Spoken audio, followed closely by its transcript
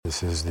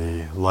This is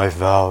the Life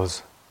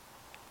Vows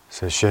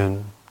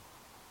Sesshin,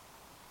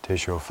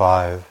 Teisho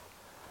 5,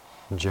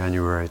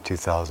 January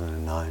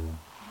 2009.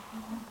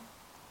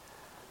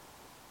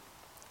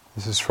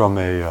 This is from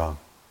a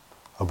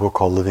book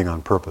called Living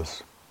on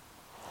Purpose.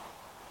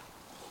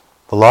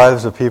 The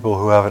lives of people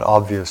who have an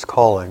obvious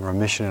calling or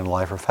mission in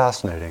life are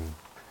fascinating.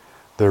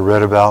 They're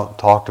read about,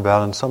 talked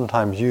about, and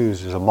sometimes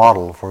used as a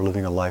model for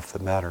living a life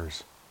that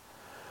matters.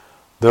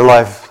 Their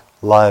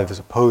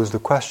lives pose the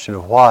question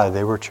of why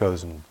they were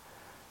chosen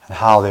and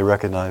how they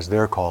recognize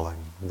their calling,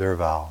 their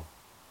vow.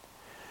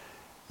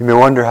 You may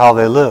wonder how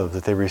they lived,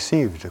 that they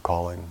received a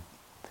calling.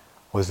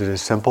 Was it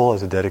as simple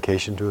as a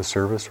dedication to a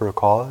service or a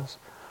cause?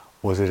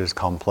 Was it as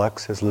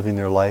complex as living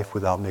their life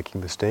without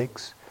making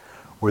mistakes?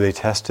 Were they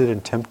tested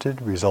and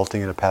tempted,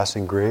 resulting in a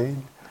passing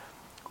grade?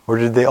 Or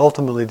did they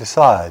ultimately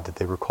decide that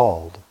they were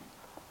called,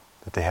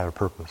 that they had a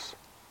purpose?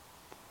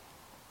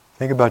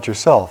 Think about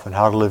yourself and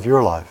how to live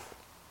your life.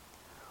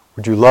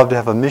 Would you love to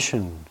have a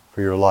mission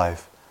for your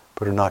life,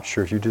 but are not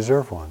sure if you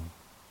deserve one?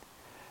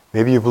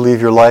 Maybe you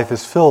believe your life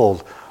is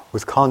filled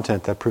with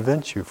content that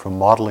prevents you from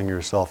modeling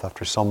yourself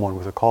after someone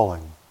with a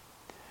calling.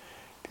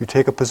 If you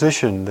take a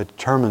position that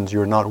determines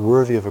you are not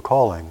worthy of a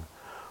calling,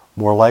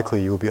 more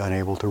likely you will be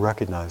unable to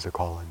recognize a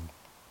calling.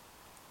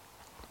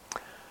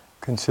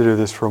 Consider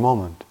this for a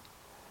moment.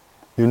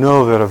 You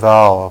know that a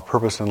vow of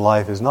purpose in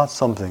life is not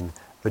something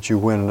that you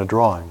win in a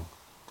drawing.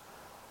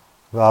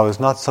 A vow is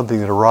not something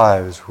that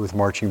arrives with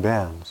marching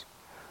bands,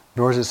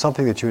 nor is it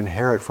something that you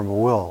inherit from a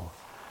will,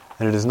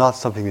 and it is not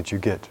something that you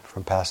get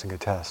from passing a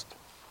test.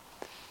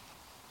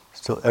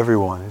 Still,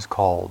 everyone is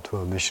called to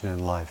a mission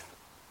in life.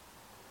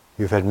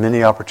 You've had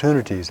many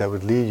opportunities that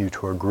would lead you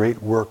to a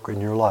great work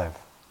in your life.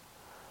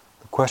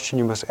 The question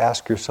you must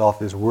ask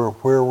yourself is, where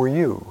were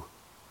you?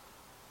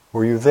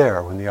 Were you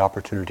there when the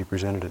opportunity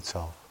presented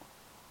itself?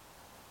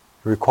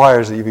 It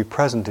requires that you be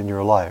present in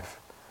your life,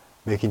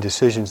 making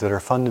decisions that are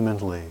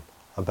fundamentally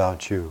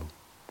about you.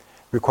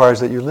 It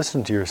requires that you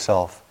listen to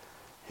yourself,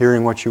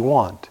 hearing what you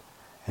want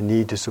and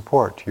need to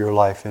support your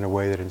life in a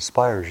way that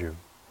inspires you,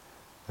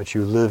 that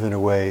you live in a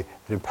way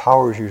that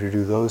empowers you to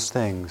do those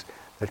things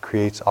that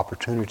creates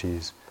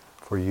opportunities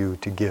for you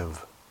to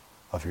give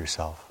of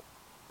yourself.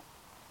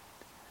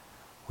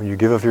 When you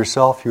give of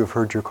yourself, you have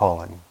heard your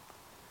calling.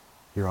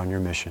 You're on your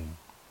mission.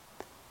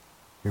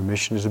 Your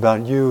mission is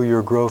about you,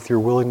 your growth, your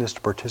willingness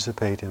to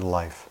participate in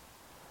life.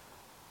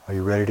 Are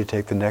you ready to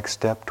take the next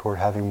step toward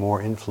having more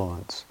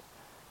influence?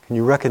 Can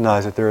you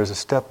recognize that there is a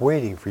step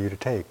waiting for you to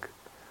take?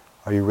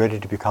 Are you ready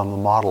to become the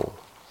model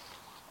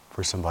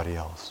for somebody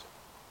else?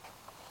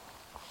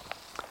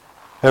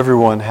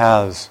 Everyone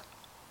has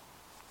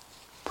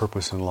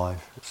purpose in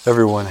life.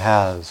 Everyone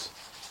has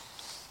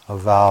a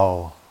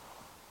vow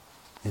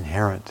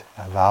inherent.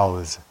 A vow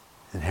is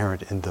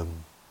inherent in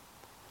them.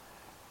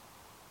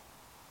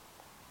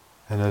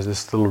 And as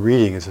this little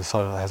reading has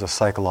a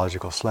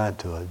psychological slant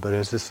to it, but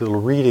as this little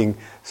reading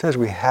says,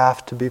 we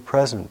have to be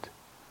present.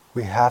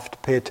 We have to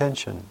pay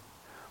attention.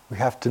 We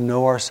have to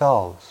know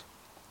ourselves.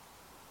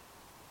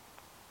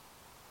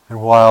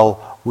 And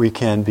while we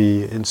can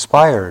be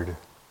inspired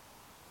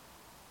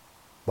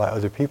by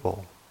other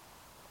people,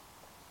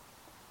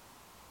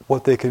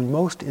 what they can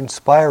most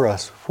inspire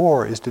us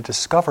for is to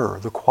discover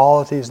the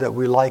qualities that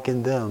we like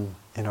in them,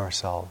 in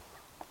ourselves.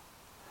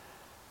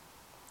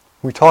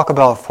 We talk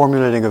about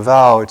formulating a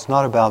vow. It's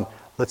not about,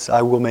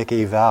 I will make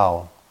a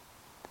vow.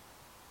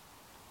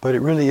 But it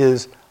really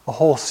is a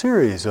whole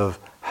series of,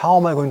 how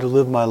am I going to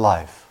live my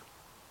life?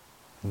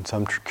 In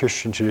some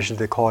Christian traditions,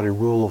 they call it a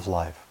rule of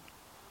life.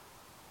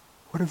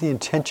 What are the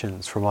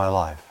intentions for my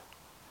life?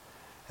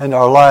 And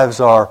our lives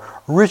are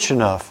rich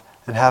enough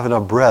and have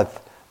enough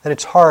breadth that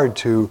it's hard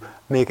to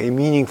make a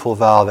meaningful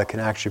vow that can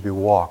actually be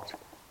walked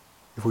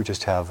if we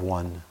just have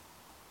one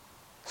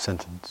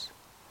sentence.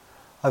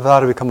 I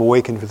vow to become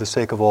awakened for the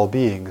sake of all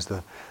beings.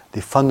 The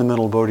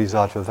fundamental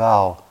Bodhisattva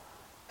vow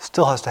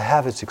still has to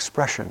have its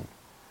expression.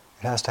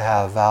 It has to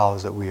have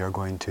vows that we are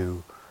going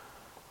to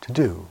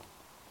do.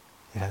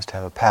 It has to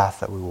have a path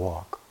that we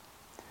walk.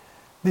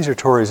 These are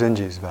Tori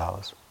Zenji's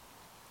vows.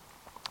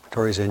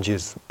 Tori Zenji,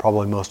 as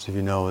probably most of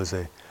you know, is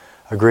a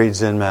great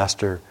Zen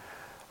master.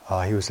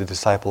 He was a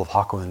disciple of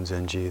Hakuin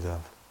Zenji, the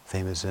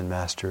famous Zen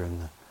master in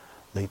the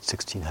late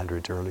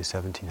 1600s, early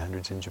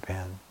 1700s in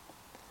Japan.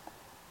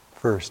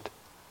 First,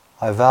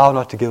 I vow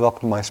not to give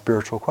up on my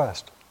spiritual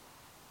quest.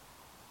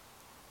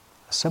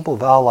 A simple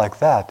vow like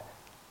that,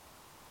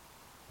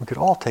 we could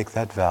all take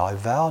that vow. I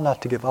vow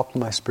not to give up on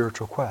my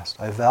spiritual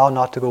quest. I vow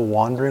not to go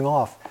wandering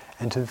off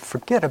and to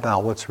forget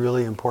about what's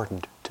really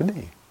important to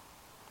me.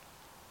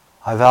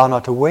 I vow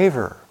not to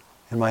waver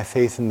in my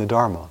faith in the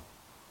Dharma.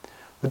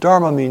 The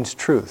Dharma means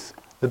truth.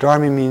 The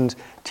Dharma means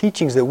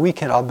teachings that we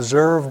can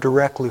observe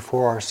directly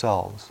for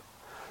ourselves.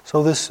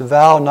 So this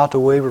vow not to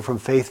waver from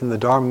faith in the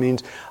Dharma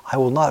means I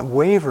will not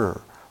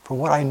waver from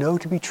what I know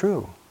to be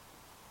true.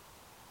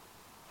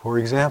 For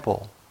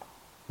example,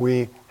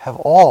 we have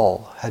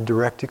all had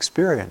direct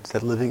experience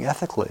that living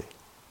ethically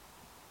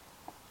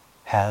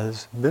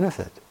has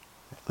benefit.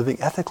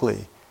 Living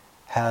ethically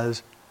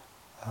has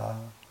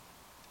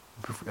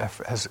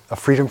has a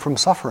freedom from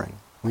suffering.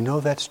 We know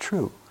that's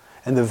true.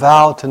 And the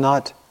vow to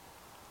not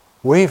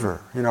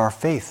waver in our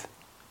faith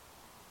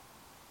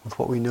with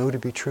what we know to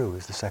be true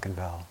is the second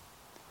vow.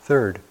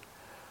 Third,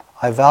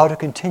 I vow to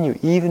continue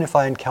even if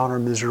I encounter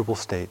miserable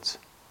states.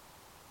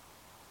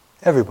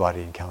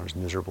 Everybody encounters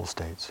miserable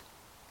states.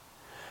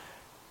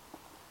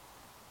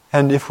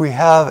 And if we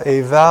have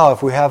a vow,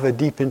 if we have a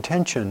deep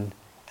intention,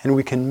 and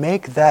we can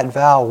make that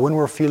vow when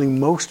we're feeling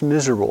most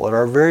miserable, at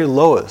our very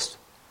lowest,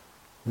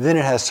 then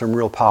it has some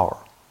real power.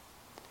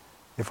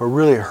 If we're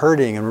really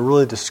hurting and we're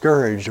really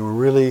discouraged and we're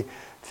really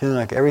feeling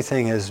like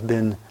everything has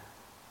been,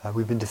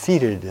 we've been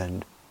defeated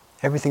and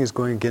everything is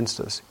going against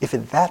us, if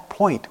at that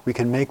point we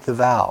can make the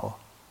vow,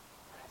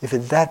 if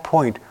at that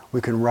point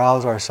we can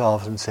rouse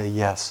ourselves and say,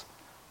 yes,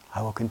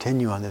 I will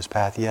continue on this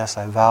path. Yes,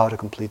 I vow to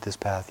complete this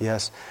path.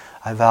 Yes,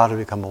 I vow to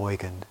become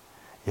awakened.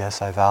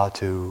 Yes, I vow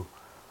to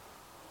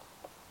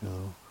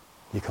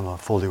become a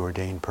fully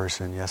ordained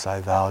person. Yes,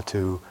 I vow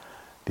to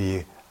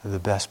be the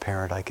best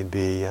parent I can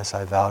be. Yes,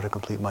 I vow to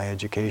complete my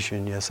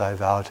education. Yes, I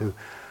vow to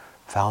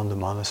found the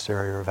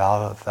monastery or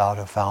vow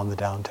to found the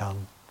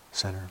downtown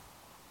center.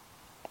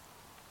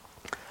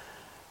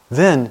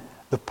 Then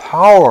the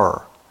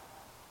power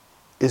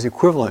is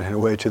equivalent in a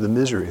way to the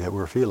misery that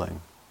we're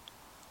feeling.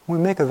 When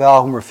we make a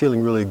vow when we're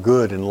feeling really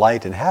good and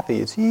light and happy,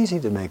 it's easy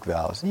to make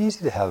vows. It's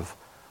easy to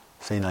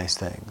say nice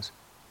things.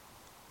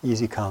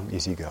 Easy come,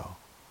 easy go.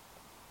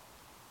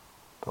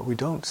 But we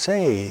don't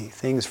say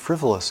things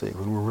frivolously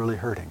when we're really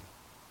hurting.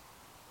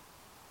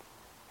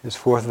 His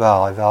fourth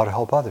vow, I vow to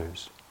help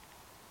others.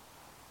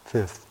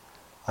 Fifth,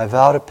 I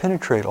vow to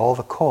penetrate all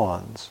the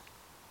koans.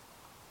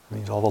 That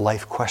means all the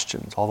life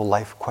questions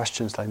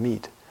that I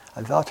meet.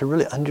 I vow to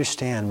really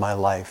understand my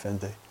life and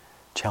the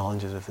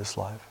challenges of this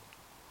life.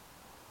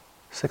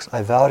 Sixth,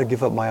 I vow to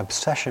give up my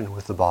obsession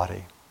with the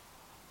body.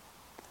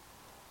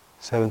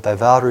 Seventh, I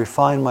vow to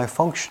refine my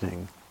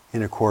functioning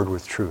in accord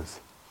with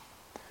truth.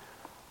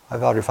 I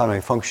vow to refine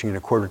my functioning in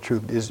accord with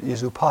truth is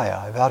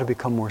upaya. I vow to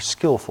become more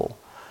skillful.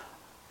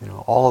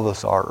 All of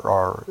us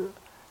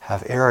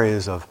have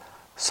areas of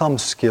some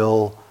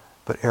skill,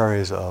 but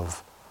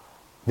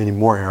many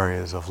more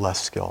areas of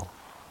less skill.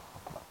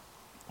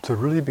 To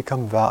really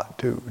vow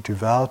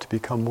to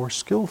become more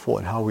skillful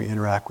in how we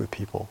interact with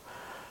people,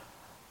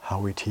 how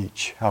we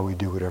teach, how we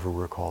do whatever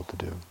we're called to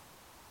do.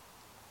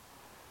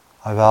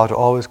 I vow to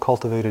always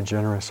cultivate a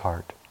generous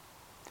heart.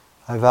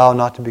 I vow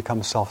not to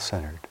become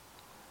self-centered.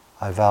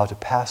 I vow to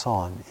pass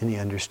on any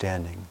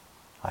understanding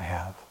I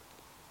have.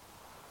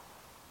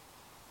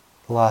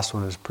 The last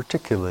one is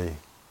particularly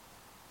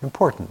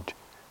important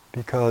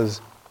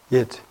because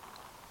it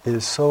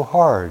is so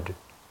hard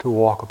to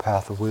walk a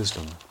path of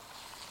wisdom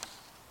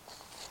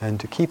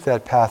and to keep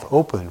that path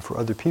open for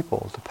other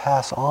people, to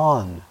pass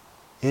on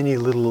any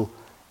little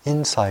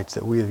insights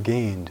that we have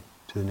gained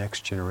to the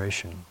next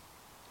generation.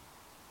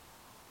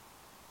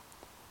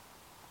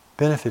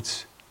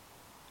 Benefits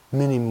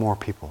many more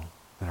people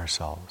than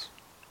ourselves,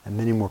 and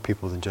many more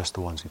people than just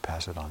the ones we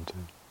pass it on to.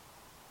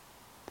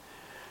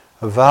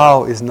 A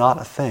vow is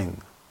not a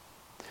thing.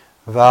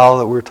 A vow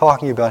that we're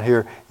talking about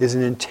here is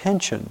an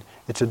intention.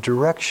 It's a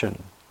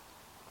direction.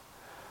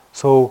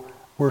 So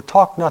we're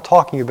not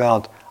talking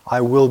about,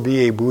 I will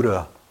be a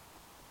Buddha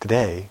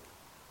today.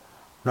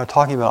 We're not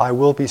talking about, I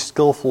will be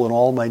skillful in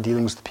all my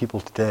dealings with people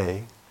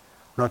today.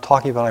 We're not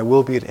talking about, I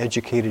will be an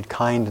educated,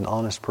 kind, and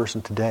honest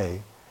person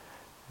today.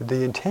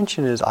 The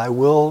intention is, I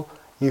will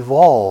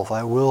evolve,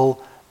 I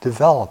will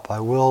develop,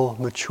 I will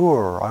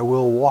mature, I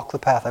will walk the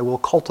path, I will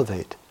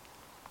cultivate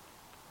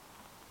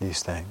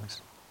these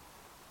things.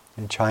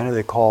 In China,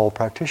 they call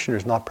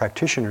practitioners not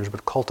practitioners,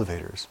 but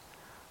cultivators.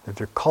 That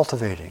they're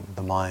cultivating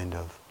the mind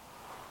of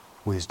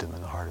wisdom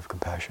and the heart of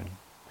compassion.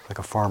 It's like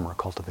a farmer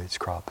cultivates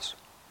crops.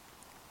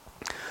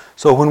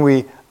 So when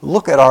we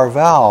look at our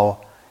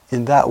vow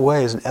in that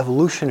way as an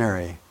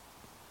evolutionary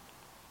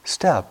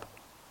step,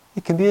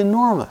 it can be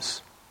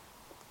enormous.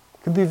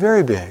 It can be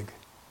very big.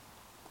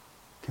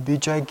 It can be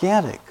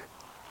gigantic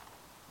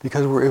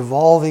because we're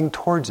evolving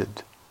towards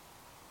it.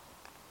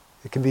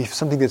 It can be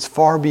something that's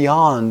far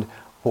beyond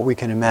what we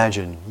can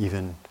imagine,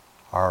 even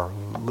our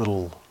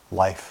little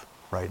life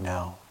right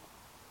now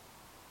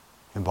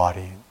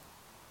embodying.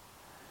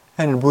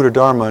 And in Buddha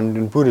Dharma and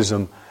in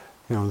Buddhism,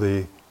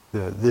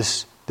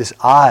 this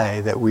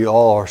I that we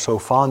all are so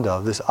fond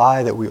of, this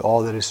I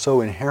that is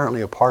so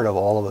inherently a part of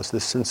all of us,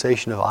 this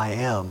sensation of I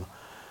am,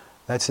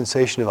 that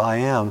sensation of I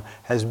am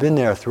has been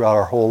there throughout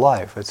our whole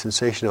life. That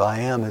sensation of I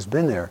am has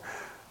been there.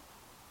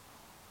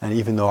 And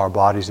even though our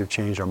bodies have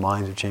changed, our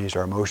minds have changed,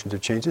 our emotions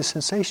have changed, this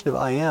sensation of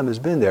I am has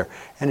been there.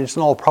 And it's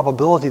in all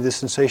probability this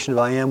sensation of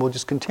I am will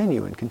just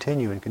continue and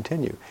continue and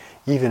continue,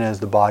 even as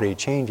the body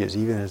changes,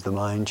 even as the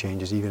mind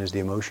changes, even as the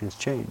emotions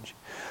change.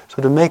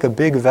 So to make a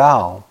big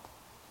vow,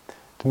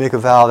 to make a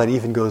vow that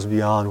even goes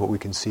beyond what we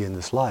can see in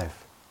this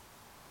life,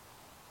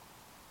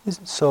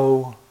 isn't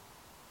so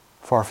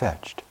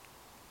far-fetched.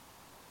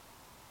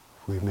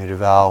 We've made a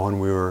vow when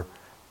we were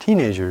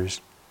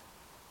teenagers.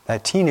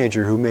 that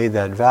teenager who made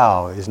that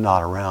vow is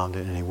not around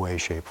in any way,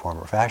 shape, form,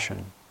 or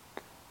fashion.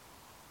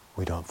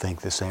 We don't think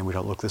the same, we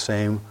don't look the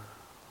same,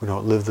 we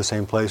don't live the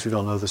same place, we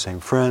don't know the same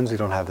friends, we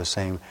don't have the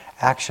same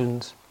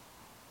actions.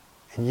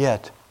 And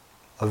yet,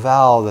 a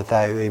vow that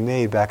they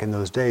made back in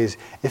those days,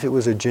 if it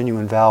was a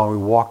genuine vow and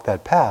we walked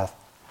that path,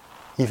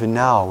 even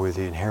now we're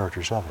the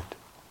inheritors of it.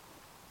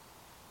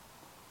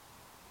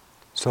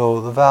 So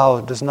the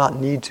vow does not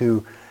need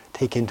to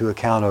take into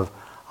account of,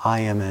 I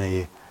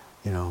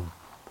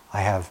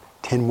have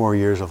 10 more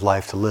years of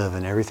life to live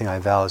and everything I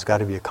vow has got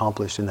to be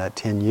accomplished in that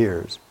 10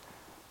 years.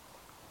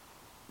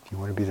 If you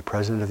want to be the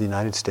President of the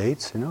United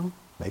States,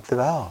 make the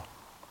vow.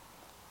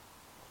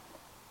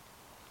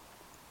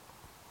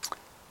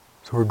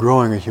 So we're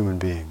growing a human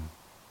being.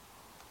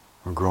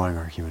 We're growing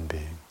our human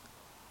being.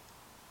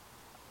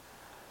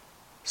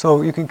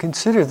 So you can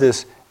consider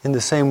this in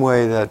the same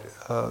way that,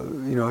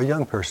 a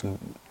young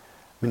person,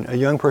 a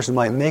young person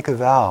might make a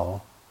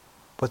vow,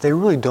 but they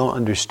really don't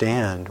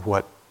understand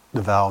what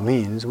the vow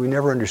means. We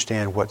never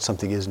understand what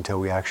something is until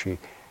we actually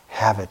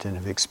have it and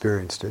have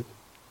experienced it.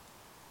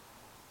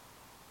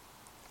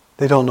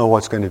 They don't know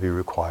what's going to be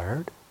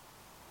required.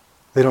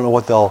 They don't know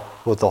what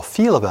they'll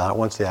feel about it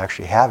once they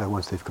actually have it,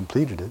 once they've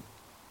completed it.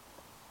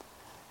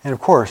 And of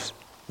course,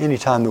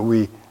 anytime that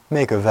we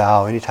make a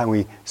vow, anytime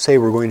we say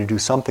we're going to do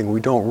something, we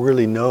don't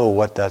really know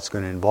what that's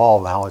going to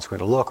involve, how it's going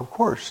to look. Of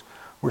course,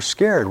 we're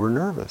scared, we're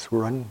nervous,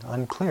 we're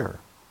unclear.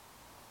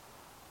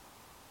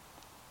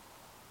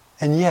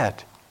 And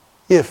yet,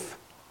 if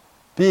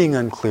being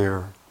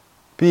unclear,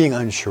 being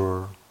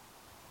unsure,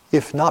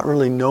 if not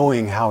really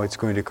knowing how it's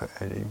going to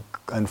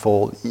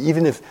unfold,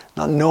 even if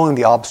not knowing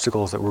the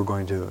obstacles that we're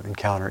going to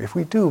encounter, if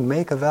we do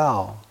make a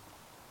vow,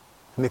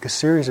 make a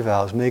series of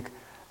vows,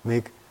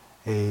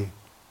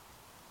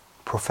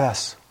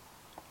 profess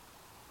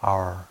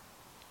our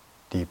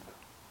deep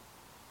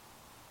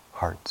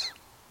hearts.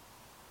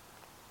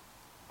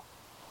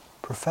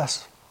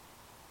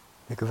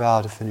 Make a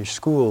vow to finish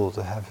school,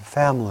 to have a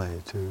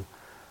family, to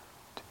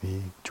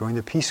join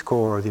the Peace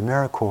Corps or the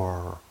AmeriCorps,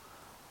 or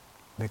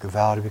make a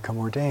vow to become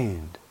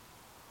ordained.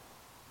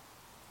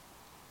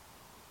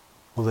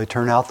 Will they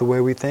turn out the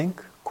way we think?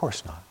 Of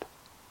course not.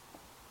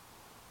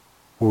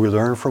 Will we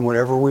learn from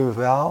whatever we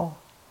vow?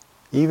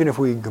 Even if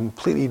we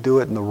completely do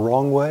it in the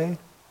wrong way,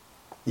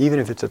 even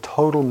if it's a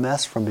total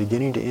mess from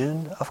beginning to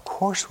end, of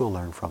course we'll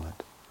learn from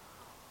it.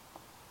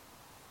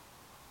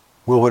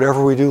 Will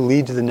whatever we do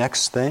lead to the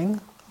next thing?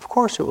 Of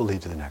course it will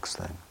lead to the next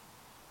thing.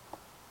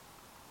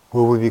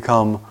 Will we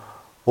become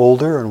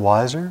older and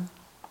wiser?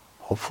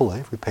 Hopefully,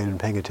 if we've been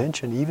paying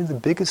attention. Even the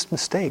biggest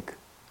mistake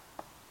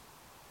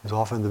is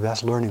often the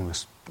best learning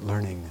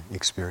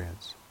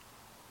experience.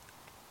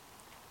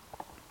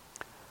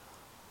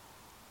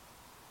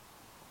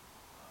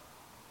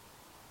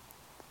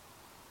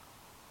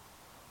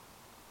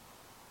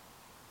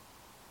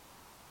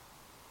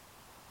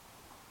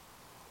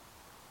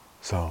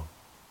 So,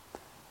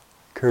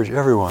 encourage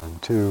everyone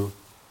to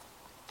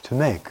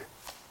make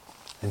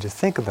and to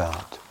think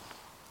about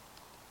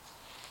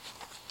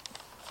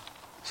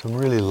some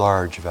really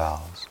large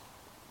vows.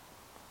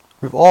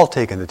 We've all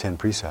taken the 10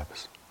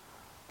 precepts.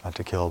 Not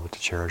to kill, but to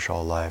cherish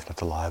all life. Not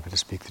to lie, but to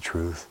speak the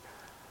truth.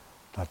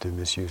 Not to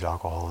misuse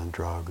alcohol and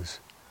drugs.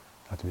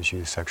 Not to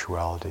misuse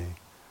sexuality.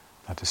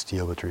 Not to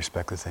steal, but to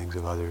respect the things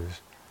of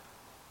others.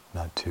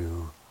 Not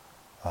to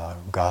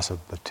gossip,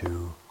 but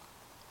to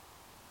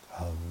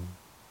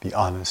be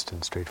honest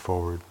and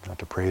straightforward. Not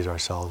to praise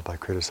ourselves by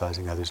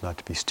criticizing others. Not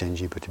to be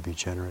stingy, but to be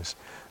generous.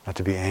 Not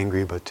to be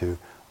angry, but to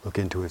look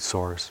into its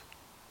source.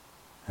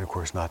 And of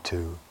course, not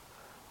to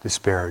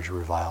disparage or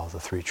revile the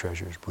 3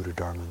 treasures, Buddha,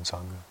 Dharma, and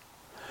Sangha.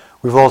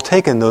 We've all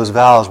taken those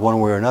vows one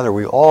way or another.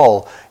 We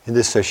all, in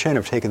this session,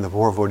 have taken the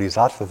 4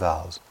 Bodhisattva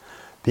vows.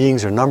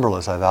 Beings are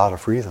numberless, I vow to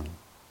free them.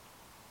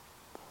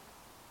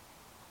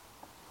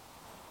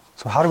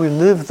 So how do we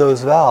live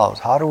those vows?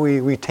 How do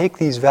we take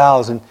these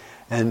vows and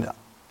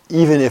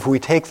even if we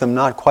take them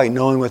not quite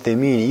knowing what they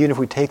mean, even if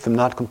we take them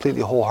not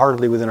completely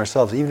wholeheartedly within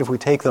ourselves, even if we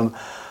take them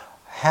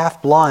half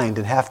blind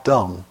and half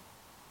dumb,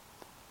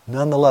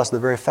 nonetheless, the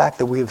very fact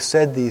that we have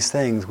said these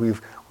things,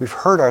 we've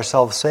heard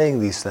ourselves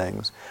saying these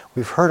things,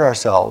 we've heard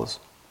ourselves,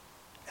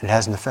 and it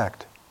has an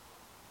effect.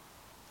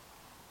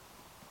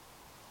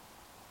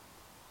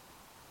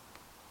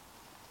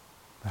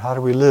 But how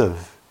do we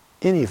live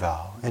any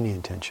vow, any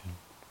intention?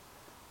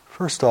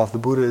 First off, the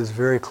Buddha is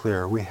very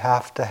clear. We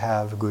have to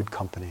have good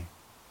company.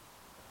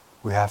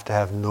 We have to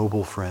have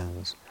noble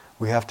friends.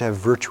 We have to have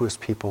virtuous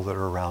people that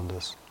are around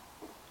us.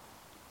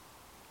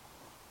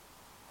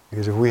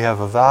 Because if we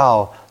have a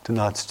vow to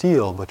not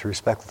steal, but to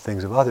respect the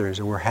things of others,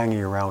 and we're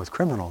hanging around with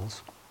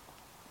criminals,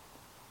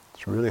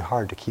 it's really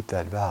hard to keep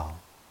that vow.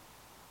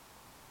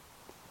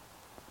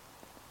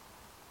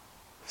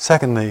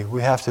 Secondly,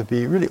 we have to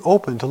be really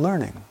open to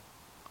learning.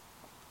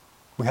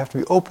 We have to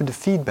be open to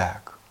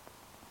feedback.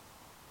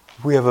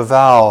 If we have a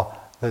vow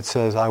that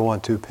says, I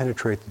want to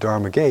penetrate the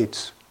Dharma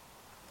gates,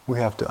 we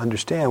have to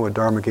understand what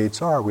Dharma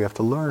gates are. We have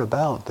to learn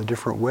about the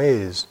different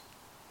ways,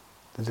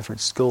 the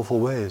different skillful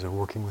ways of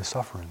working with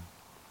suffering.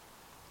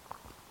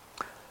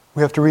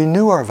 We have to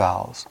renew our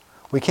vows.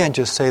 We can't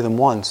just say them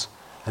once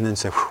and then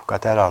say, "Whew,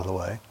 got that out of the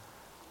way."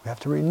 We have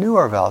to renew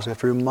our vows. We have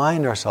to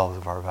remind ourselves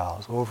of our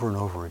vows over and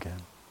over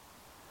again.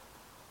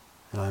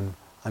 And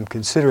I'm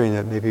considering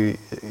that maybe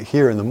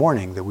here in the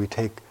morning that we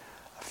take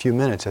a few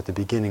minutes at the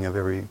beginning of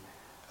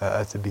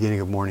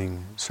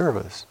morning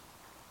service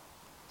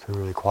to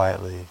really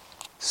quietly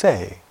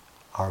say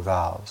our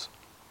vows.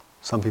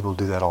 Some people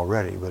do that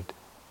already, but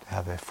to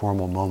have a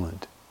formal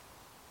moment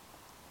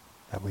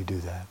that we do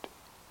that.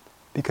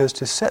 Because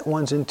to set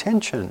one's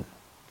intention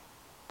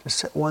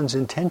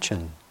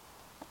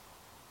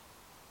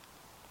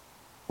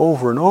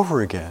over and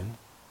over again,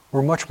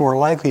 we're much more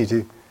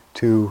likely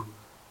to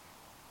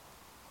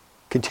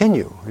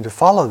continue and to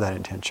follow that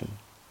intention.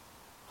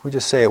 If we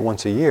just say it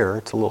once a year,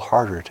 it's a little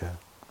harder to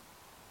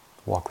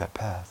walk that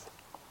path.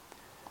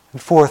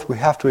 And fourth, we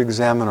have to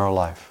examine our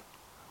life.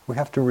 We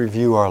have to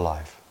review our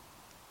life.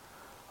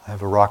 I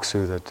have a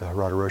Raksu that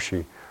Radha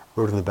Roshi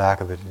wrote in the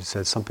back of it. It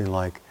said something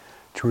like,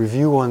 to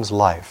review one's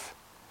life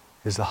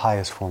is the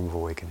highest form of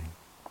awakening.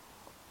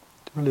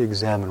 To really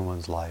examine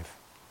one's life.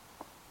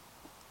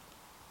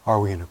 Are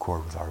we in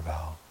accord with our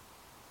vow?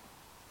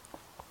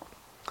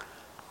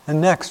 And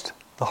next,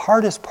 the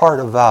hardest part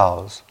of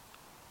vows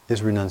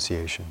is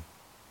renunciation.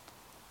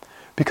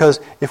 Because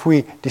if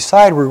we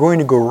decide we're going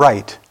to go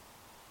right,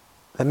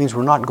 that means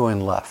we're not going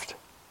left.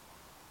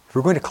 If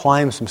we're going to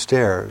climb some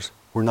stairs,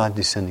 we're not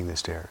descending the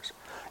stairs.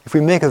 If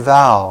we make a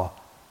vow,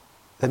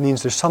 that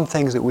means there's some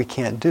things that we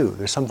can't do.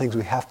 There's some things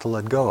we have to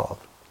let go of.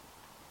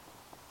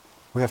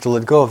 We have to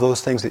let go of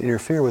those things that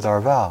interfere with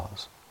our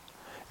vows.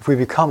 If we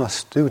become a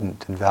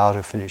student and vow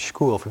to finish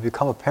school, if we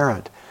become a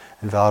parent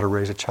and vow to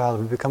raise a child,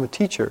 if we become a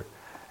teacher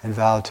and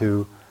vow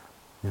to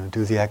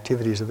do the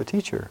activities of a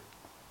teacher,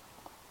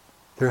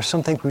 there are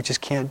some things we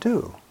just can't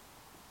do.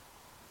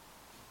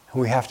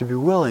 And we have to be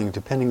willing,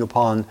 depending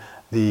upon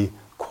the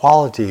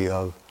quality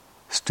of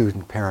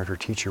student, parent, or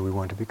teacher we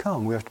want to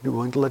become, we have to be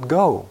willing to let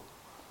go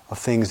of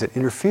things that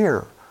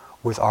interfere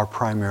with our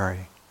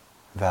primary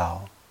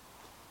vow.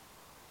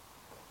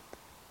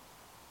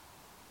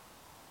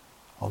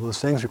 All those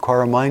things require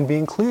our mind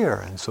being clear.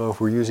 And so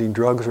if we're using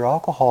drugs or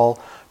alcohol,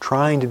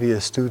 trying to be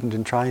a student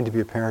and trying to be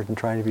a parent and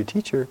trying to be a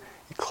teacher,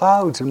 it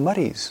clouds and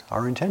muddies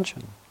our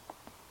intention.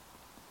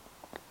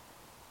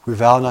 If we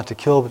vow not to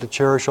kill but to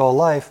cherish all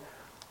life,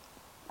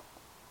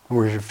 and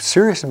we're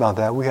serious about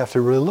that, we have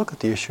to really look at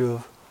the issue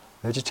of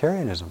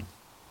vegetarianism.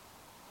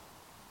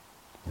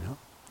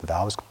 The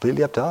vow is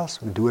completely up to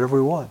us. We can do whatever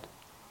we want.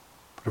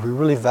 But if we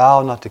really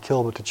vow not to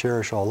kill but to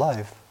cherish all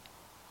life,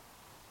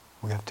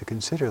 we have to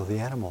consider the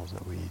animals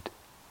that we eat.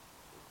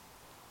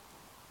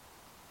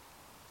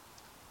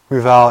 We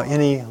vow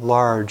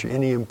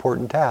any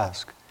important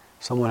task.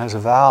 Someone has a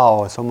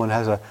vow, someone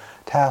has a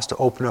task to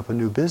open up a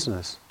new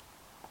business.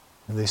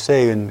 And they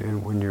say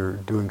when you're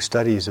doing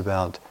studies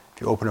about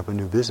if you open up a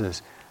new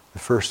business, the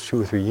first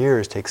 2 or 3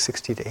 years take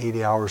 60 to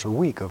 80 hours a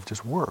week of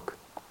just work.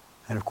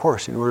 And of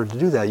course, in order to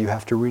do that, you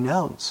have to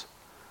renounce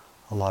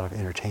a lot of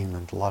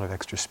entertainment, a lot of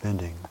extra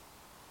spending.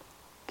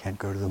 Can't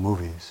go to the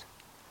movies.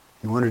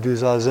 You want to do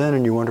Zazen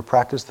and you want to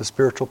practice the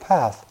spiritual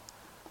path,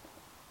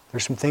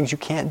 there's some things you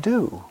can't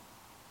do.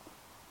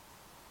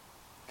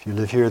 If you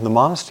live here in the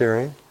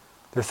monastery,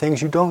 there are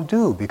things you don't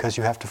do because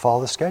you have to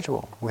follow the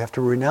schedule. We have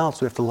to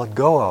renounce, we have to let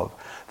go of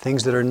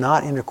things that are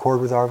not in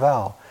accord with our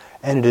vow.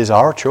 And it is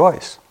our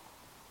choice.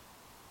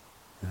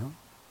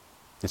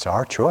 It's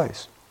our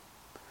choice.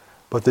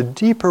 But the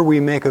deeper we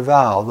make a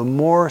vow, the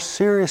more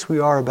serious we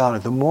are about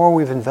it, the more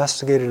we've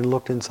investigated and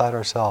looked inside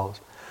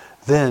ourselves,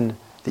 then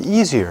the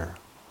easier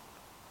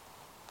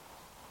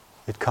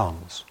it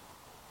comes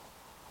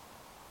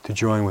to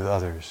join with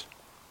others,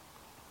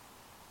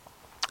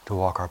 to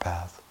walk our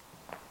path.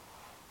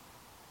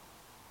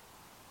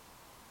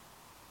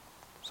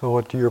 So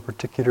what are your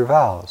particular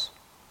vows?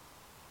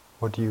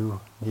 What do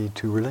you need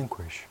to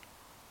relinquish?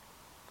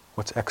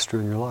 What's extra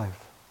in your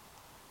life?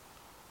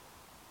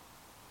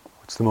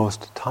 What's the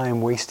most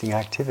time-wasting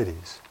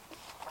activities?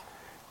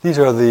 These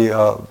are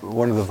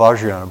one of the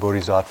Vajrayana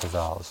Bodhisattva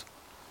vows.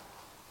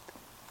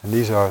 And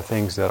these are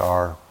things that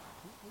are...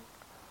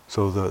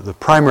 So the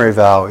primary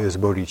vow is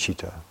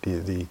bodhicitta,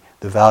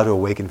 the vow to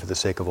awaken for the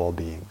sake of all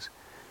beings.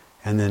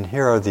 And then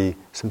here are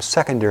some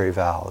secondary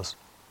vows.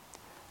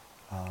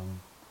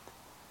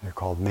 They're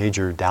called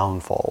major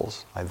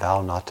downfalls. I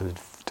vow not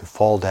to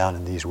fall down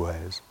in these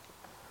ways.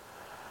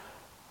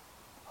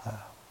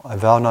 I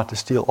vow not to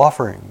steal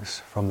offerings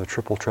from the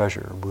triple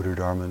treasure, Buddha,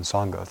 Dharma, and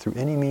Sangha, through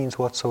any means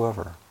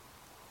whatsoever.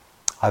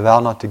 I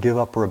vow not to give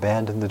up or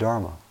abandon the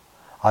Dharma.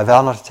 I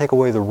vow not to take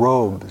away the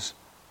robes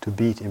to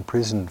beat,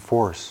 imprison,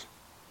 force,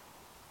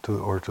 to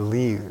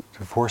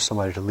force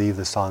somebody to leave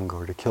the Sangha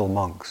or to kill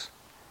monks,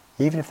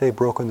 even if they've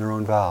broken their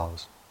own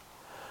vows.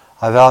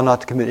 I vow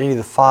not to commit any of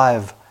the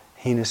 5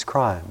 heinous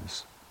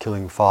crimes: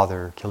 killing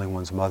father, killing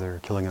one's mother,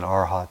 killing an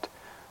arhat,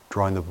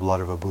 drawing the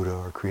blood of a Buddha,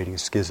 or creating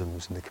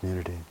schisms in the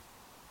community.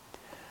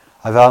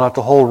 I vow not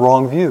to hold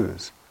wrong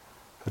views,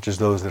 such as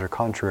those that are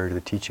contrary to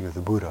the teaching of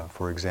the Buddha,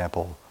 for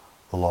example,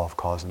 the law of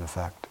cause and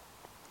effect.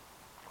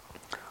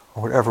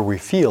 or whatever we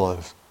feel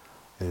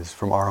is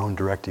from our own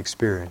direct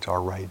experience,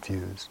 our right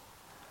views.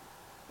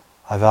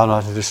 I vow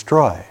not to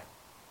destroy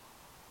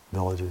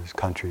villages,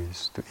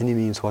 countries, through any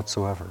means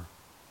whatsoever.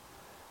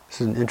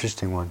 This is an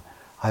interesting one.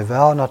 I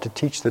vow not to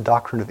teach the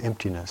doctrine of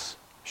emptiness,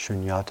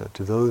 shunyata,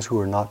 to those who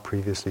are not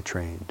previously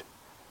trained.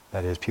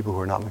 That is, people who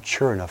are not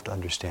mature enough to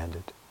understand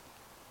it.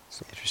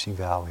 It's an interesting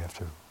vow we have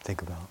to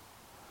think about.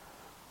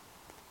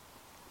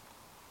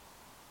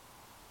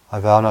 I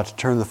vow not to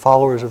turn the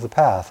followers of the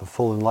path of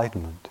full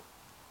enlightenment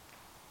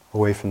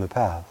away from the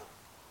path,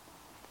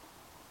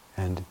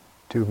 and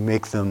to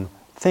make them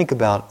think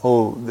about,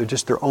 they're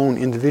just their own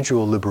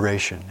individual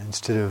liberation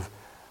instead of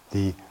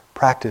the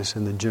practice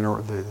and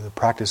the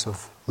practice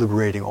of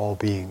liberating all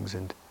beings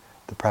and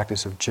the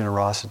practice of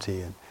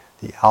generosity and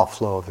the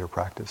outflow of their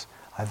practice.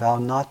 I vow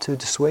not to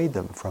dissuade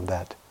them from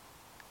that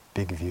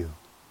big view.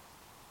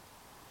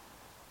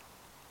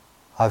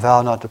 I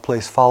vow not to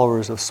place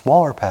followers of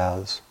smaller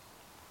paths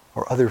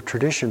or other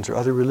traditions or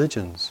other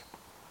religions.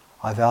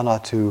 I vow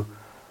not to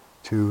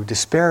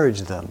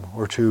disparage them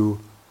or to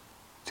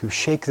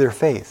shake their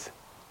faith.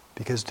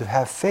 Because to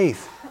have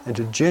faith and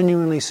to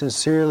genuinely,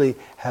 sincerely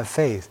have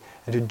faith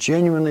and to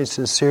genuinely,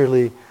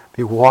 sincerely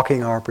be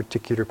walking our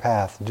particular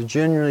path and to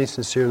genuinely,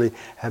 sincerely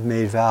have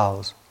made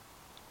vows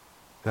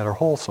that are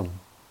wholesome,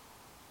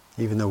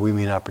 even though we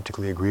may not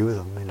particularly agree with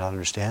them, may not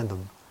understand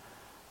them.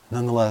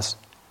 Nonetheless,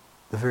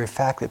 the very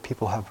fact that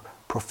people have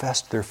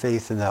professed their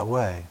faith in that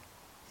way,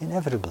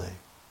 inevitably,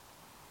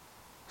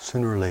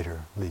 sooner or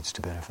later, leads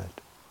to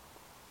benefit.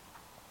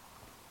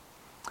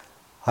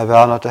 I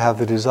vow not to have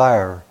the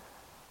desire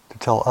to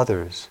tell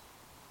others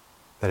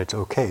that it's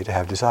okay to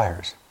have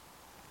desires.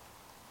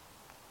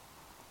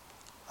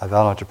 I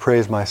vow not to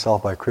praise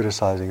myself by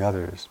criticizing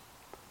others.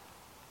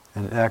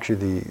 And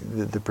actually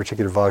the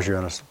particular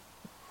Vajrayana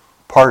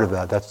part of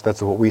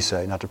that's what we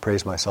say, not to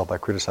praise myself by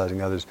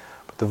criticizing others.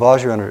 But the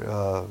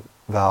Vajrayana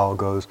vow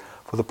goes,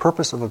 for the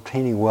purpose of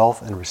obtaining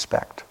wealth and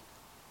respect.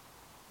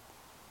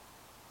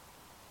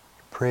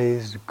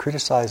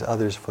 Criticize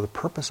others for the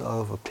purpose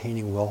of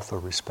obtaining wealth or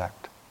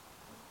respect.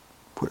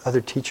 Put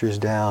other teachers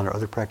down or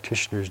other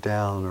practitioners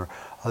down or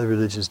other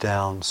religions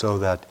down so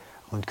that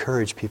we'll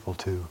encourage people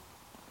to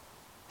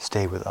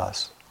stay with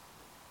us.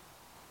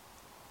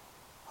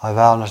 I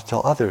vow not to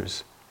tell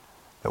others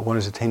that one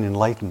has attained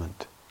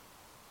enlightenment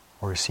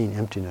or has seen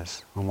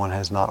emptiness when one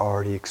has not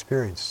already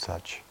experienced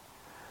such.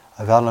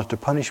 I vow not to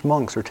punish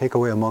monks or take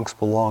away a monk's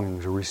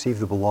belongings or receive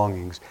the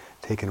belongings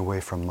taken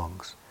away from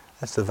monks.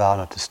 That's the vow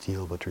not to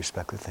steal but to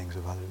respect the things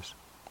of others.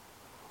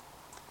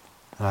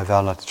 And I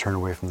vow not to turn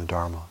away from the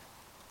Dharma,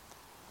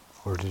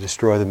 or to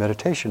destroy the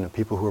meditation of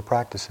people who are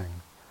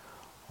practicing,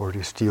 or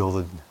to steal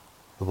the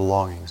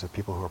belongings of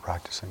people who are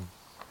practicing.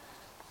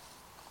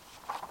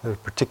 There's a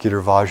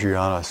particular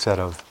Vajrayana set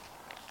of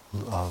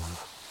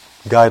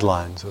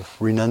guidelines, of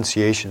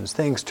renunciations,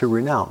 things to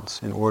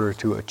renounce in order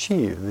to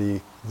achieve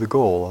the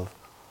goal of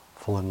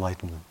full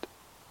enlightenment.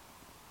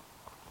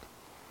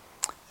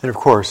 And of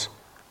course,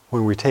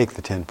 when we take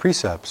the 10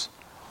 precepts,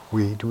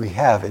 we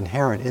have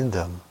inherent in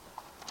them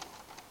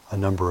a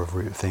number of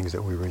things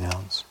that we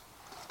renounce.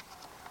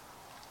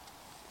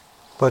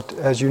 But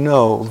as you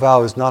know,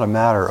 vow is not a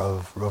matter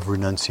of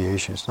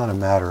renunciation. It's not a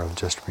matter of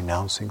just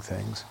renouncing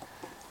things.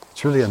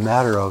 It's really a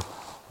matter of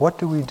what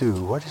do we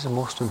do? What is the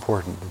most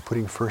important in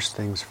putting first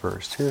things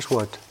first? Here's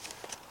what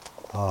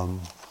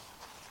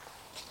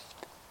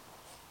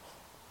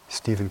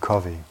Stephen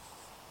Covey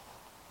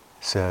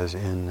says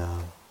in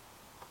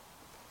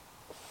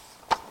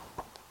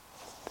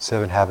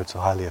 7 Habits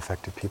of Highly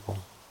Effective People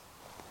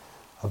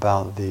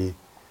about the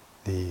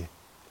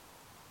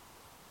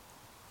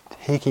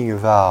taking a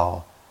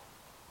vow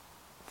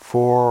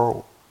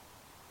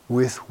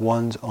with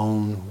one's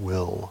own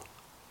will,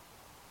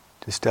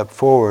 to step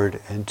forward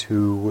and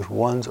with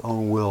one's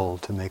own will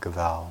to make a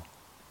vow.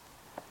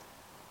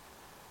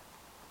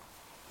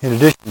 In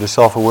addition to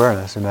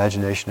self-awareness,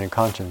 imagination, and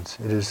conscience,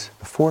 it is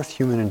the 4th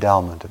human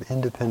endowment of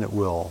independent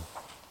will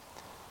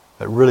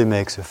that really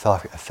makes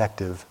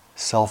effective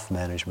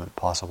self-management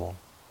possible.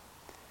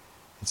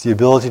 It's the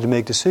ability to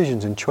make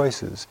decisions and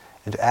choices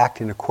and to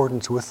act in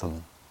accordance with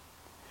them.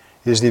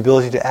 It is the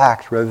ability to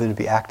act rather than to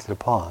be acted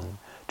upon,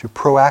 to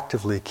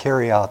proactively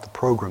carry out the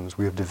programs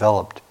we have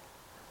developed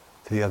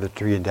to the other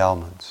 3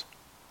 endowments.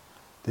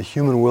 The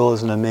human will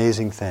is an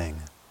amazing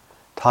thing.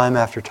 Time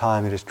after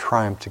time it has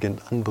triumphed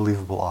against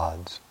unbelievable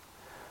odds.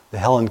 The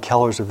Helen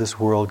Kellers of this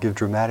world give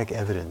dramatic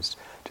evidence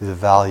to the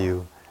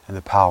value and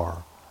the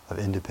power of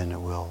independent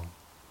will.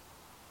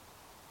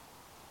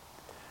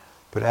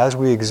 But as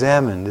we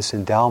examine this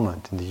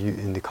endowment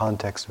in the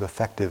context of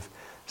effective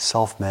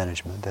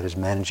self-management, that is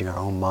managing our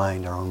own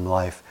mind, our own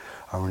life,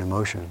 our own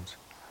emotions,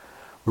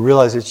 we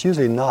realize it's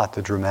usually not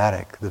the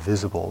dramatic, the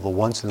visible, the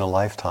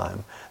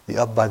once-in-a-lifetime, the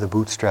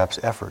up-by-the-bootstraps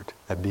effort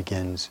that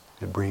brings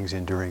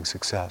enduring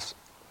success.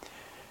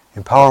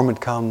 Empowerment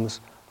comes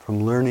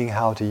from learning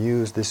how to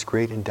use this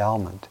great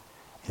endowment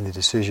in the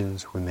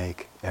decisions we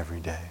make every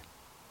day.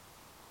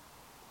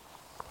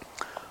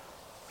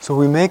 So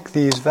we make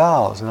these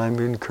vows, and I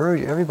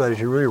encourage everybody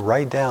to really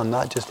write down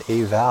not just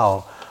a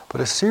vow,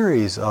 but a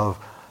series of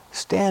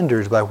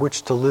standards by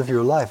which to live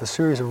your life, a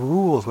series of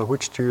rules by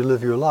which to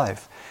live your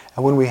life.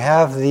 And when we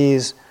have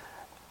these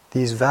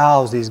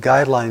vows, these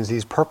guidelines,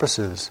 these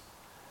purposes,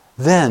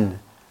 then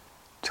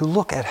to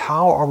look at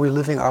how are we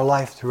living our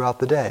life throughout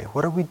the day.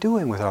 What are we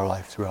doing with our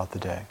life throughout the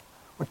day?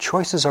 What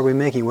choices are we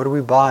making? What are we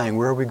buying?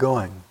 Where are we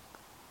going?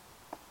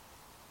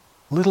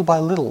 Little by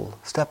little,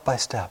 step by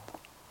step,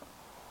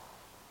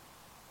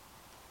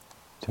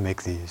 to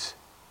make these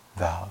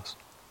vows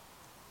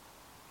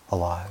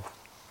alive,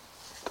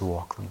 to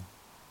walk them.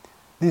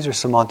 These are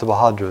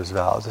Samantabhadra's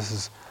vows. This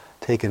is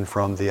taken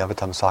from the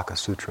Avatamsaka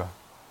Sutra.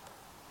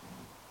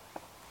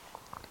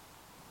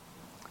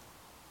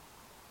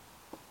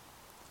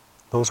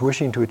 Those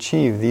wishing to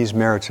achieve these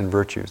merits and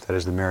virtues, that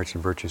is the merits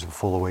and virtues of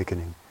full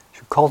awakening,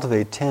 should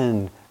cultivate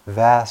 10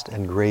 vast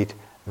and great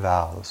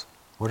vows.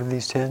 What are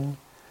these 10?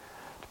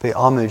 To pay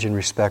homage and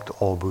respect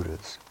all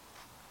Buddhas.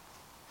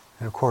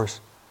 And of course,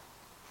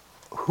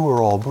 who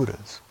are all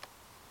Buddhas?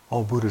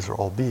 All Buddhas are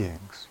all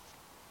beings.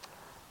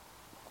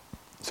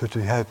 So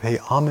to pay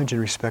homage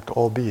and respect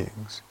all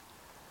beings.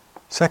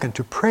 Second,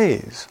 to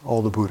praise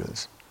all the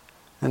Buddhas.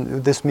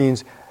 And this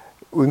means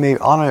we may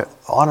honor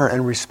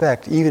and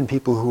respect even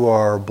people who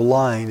are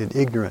blind and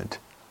ignorant,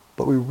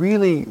 but we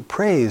really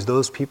praise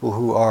those people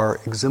who are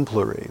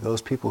exemplary,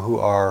 those people who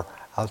are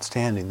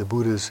outstanding, the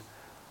Buddhas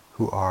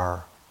who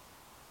are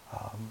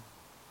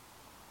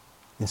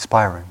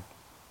inspiring.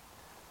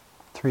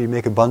 3,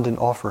 make abundant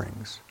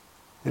offerings.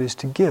 It is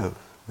to give.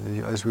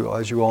 As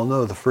you all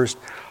know, the first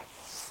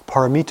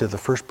paramita, the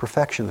first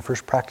perfection, the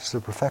first practice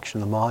of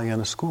perfection, the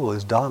Mahayana school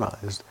is dana,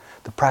 is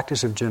the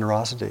practice of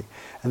generosity.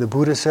 And the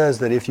Buddha says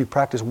that if you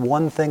practice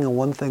one thing and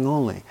one thing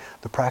only,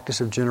 the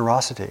practice of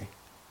generosity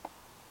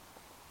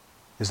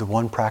is the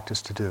one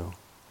practice to do.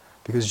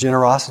 Because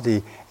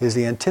generosity is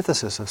the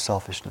antithesis of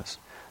selfishness.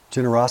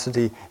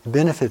 Generosity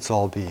benefits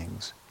all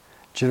beings.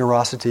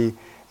 Generosity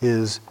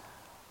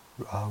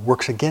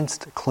works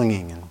against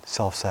clinging and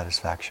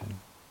self-satisfaction,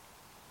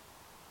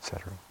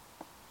 etc.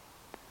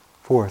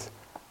 4th,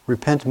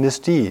 repent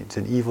misdeeds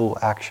and evil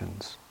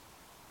actions.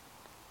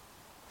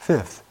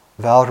 5th,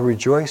 vow to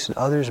rejoice in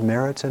others'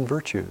 merits and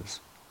virtues.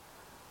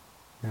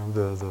 You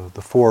know,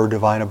 the 4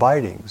 divine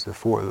abidings.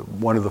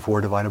 One of the 4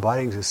 divine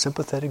abidings is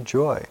sympathetic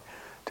joy.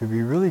 To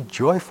be really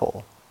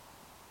joyful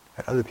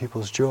at other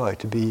people's joy,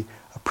 to be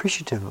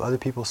appreciative of other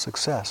people's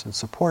success and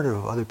supportive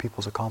of other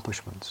people's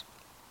accomplishments.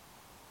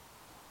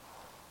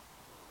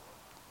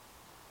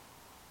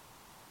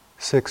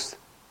 6th,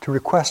 to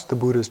request the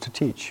Buddhas to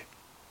teach.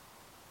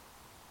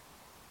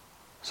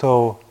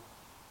 So,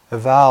 a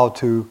vow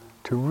to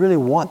really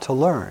want to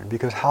learn,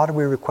 because how do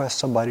we request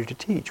somebody to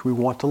teach? We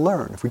want to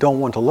learn. If we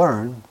don't want to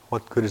learn,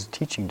 what good does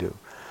teaching do?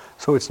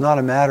 So it's not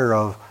a matter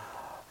of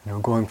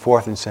going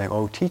forth and saying,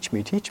 oh, teach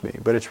me,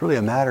 but it's really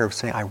a matter of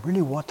saying, I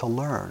really want to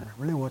learn,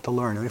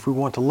 And if we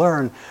want to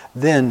learn,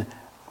 then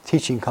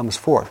teaching comes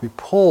forth. We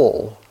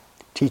pull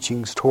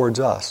teachings towards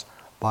us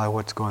by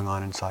what's going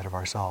on inside of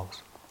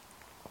ourselves.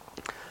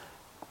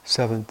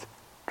 7th,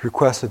 to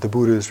request that the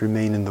Buddhas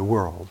remain in the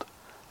world.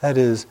 That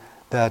is,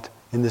 that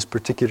in this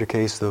particular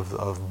case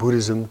of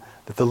Buddhism,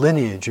 that the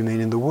lineage remain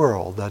in the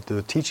world, that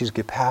the teachings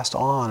get passed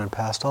on,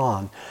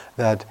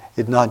 that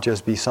it not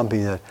just be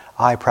something that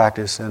I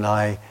practice and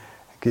I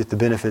get the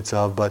benefits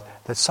of, but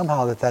that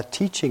somehow that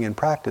teaching and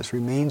practice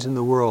remains in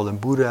the world and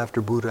Buddha after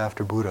Buddha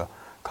after Buddha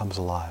comes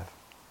alive.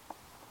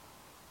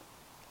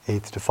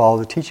 8th, to follow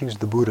the teachings of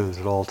the Buddhas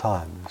at all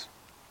times.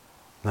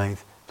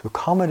 9th, to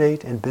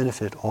accommodate and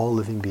benefit all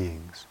living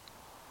beings.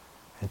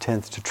 And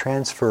 10th, to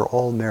transfer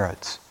all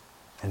merits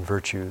and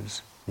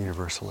virtues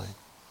universally.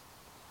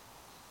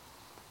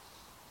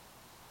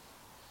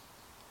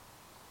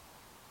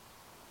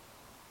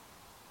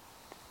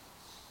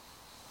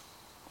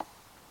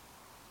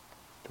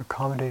 To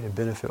accommodate and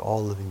benefit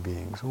all living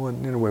beings. Well,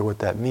 in a way, what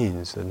that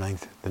means, the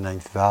ninth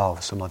vow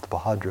of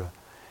Samantabhadra,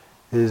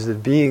 is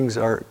that beings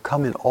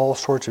come in all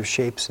sorts of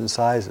shapes and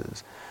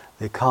sizes.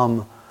 They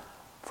come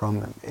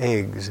from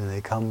eggs, and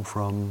they come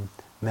from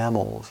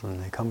mammals,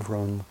 and they come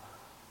from,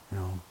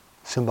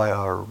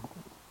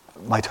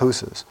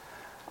 mitosis.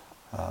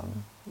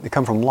 They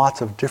come from lots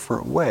of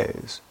different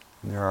ways.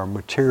 And there are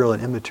material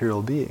and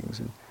immaterial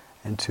beings.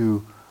 And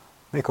to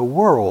make a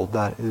world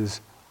that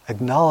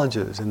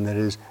acknowledges and that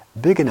is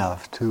big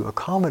enough to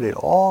accommodate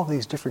all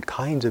these different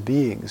kinds of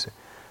beings,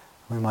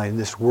 in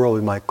this world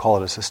we might call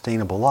it a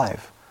sustainable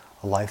life,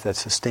 a life that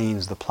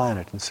sustains the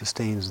planet and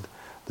sustains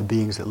the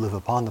beings that live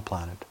upon the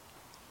planet.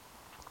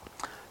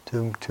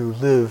 To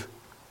live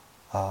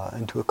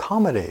and to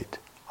accommodate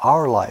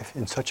our life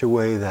in such a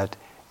way that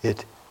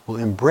it will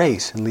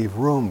embrace and leave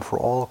room for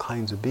all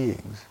kinds of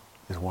beings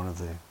is one of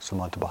the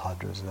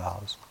Samantabhadra's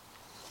vows.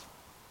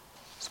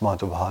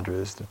 Samantabhadra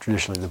is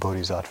traditionally the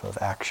bodhisattva of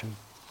action.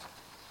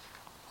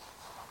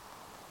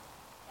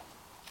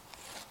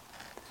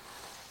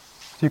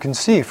 So you can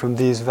see from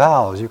these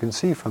vows, you can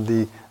see from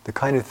the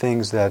kind of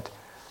things that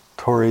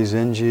Tori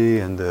Zenji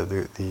and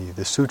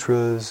the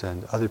sutras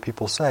and other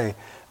people say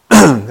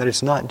that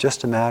it's not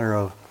just a matter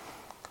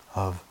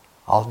of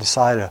I'll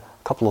decide a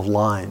couple of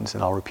lines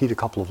and I'll repeat a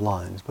couple of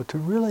lines, but to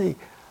really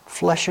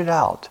flesh it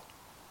out.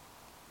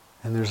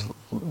 And there's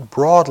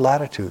broad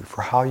latitude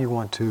for how you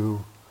want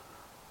to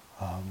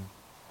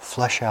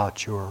flesh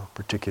out your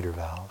particular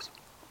vows.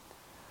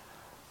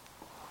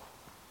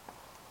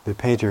 The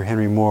painter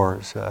Henry Moore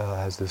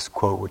has this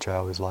quote which I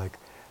always like.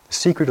 The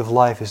secret of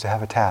life is to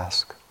have a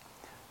task,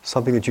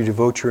 something that you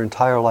devote your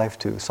entire life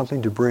to,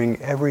 something to bring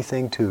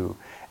everything to,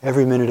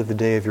 every minute of the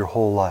day of your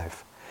whole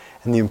life.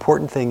 And the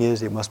important thing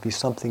is it must be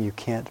something you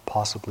can't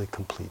possibly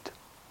complete,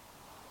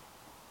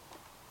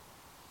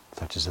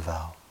 such as a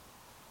vow.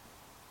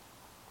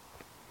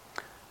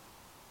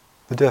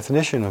 The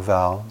definition of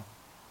vow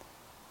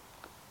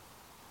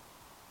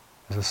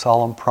is a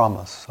solemn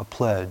promise, a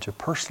pledge, a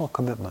personal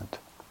commitment.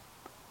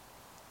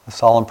 A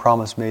solemn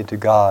promise made to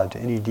God, to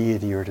any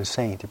deity or to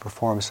saint, to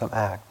perform some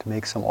act, to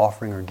make some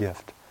offering or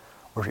gift,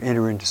 or to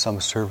enter into some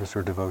service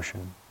or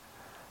devotion,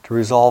 to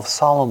resolve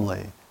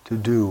solemnly to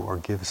do or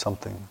give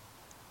something,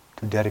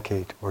 to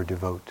dedicate or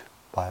devote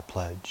by a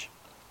pledge.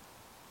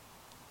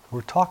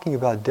 We're talking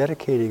about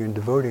dedicating and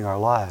devoting our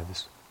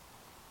lives,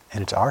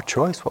 and it's our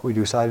choice what we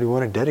decide we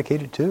want to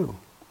dedicate it to.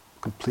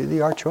 Completely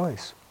our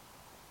choice.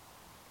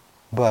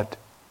 But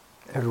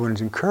everyone is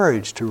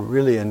encouraged to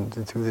really, and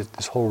through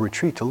this whole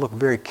retreat, to look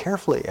very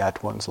carefully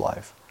at one's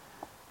life,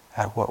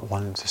 at what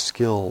one's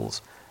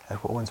skills,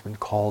 at what one's been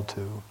called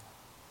to.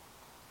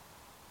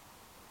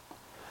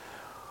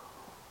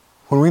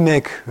 When we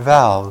make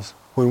vows,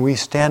 when we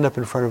stand up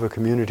in front of a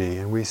community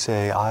and we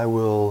say, I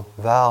will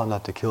vow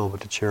not to kill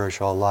but to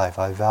cherish all life,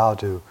 I vow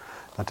to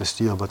not to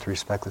steal but to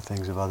respect the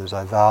things of others,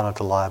 I vow not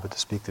to lie but to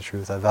speak the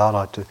truth, I vow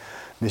not to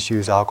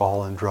misuse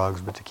alcohol and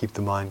drugs but to keep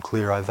the mind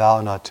clear, I vow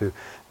not to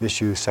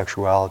misuse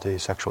sexuality,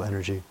 sexual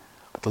energy,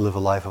 but to live a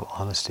life of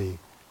honesty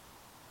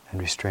and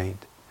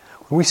restraint.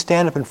 When we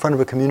stand up in front of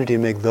a community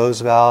and make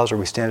those vows, or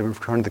we stand up in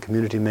front of the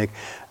community and make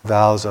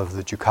vows of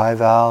the Jukai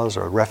vows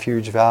or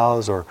refuge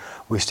vows, or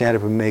we stand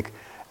up and make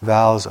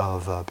vows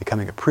of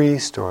becoming a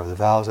priest, or the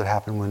vows that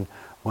happen when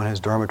one has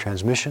Dharma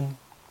transmission.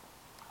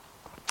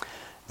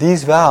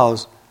 These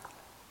vows,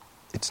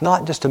 it's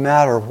not just a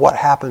matter of what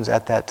happens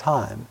at that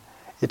time.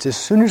 It's as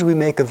soon as we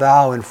make a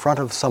vow in front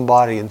of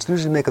somebody, as soon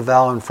as we make a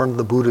vow in front of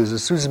the Buddhas,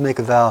 as soon as we make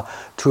a vow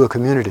to a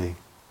community,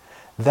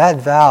 that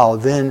vow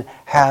then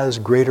has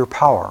greater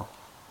power.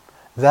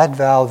 That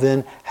vow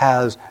then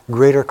has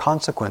greater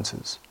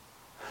consequences.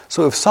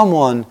 So if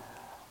someone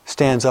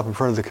stands up in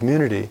front of the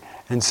community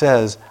and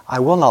says, I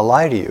will not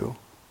lie to you,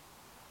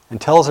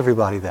 and tells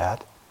everybody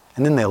that,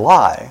 and then they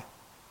lie,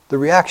 the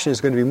reaction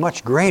is going to be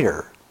much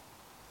greater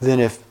than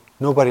if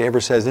nobody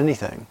ever says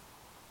anything.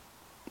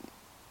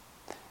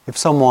 If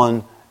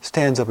someone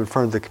stands up in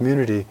front of the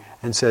community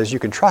and says, you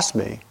can trust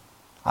me,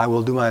 I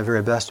will do my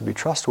very best to be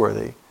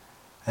trustworthy,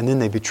 and then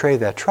they betray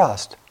that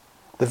trust,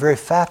 the very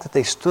fact that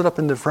they stood up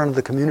in the front of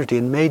the community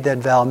and made that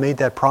vow, made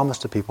that promise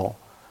to people,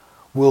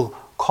 will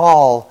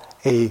call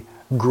a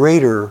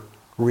greater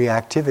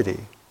reactivity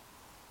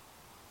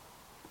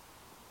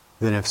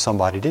than if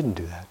somebody didn't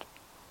do that.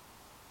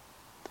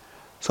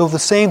 So the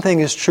same thing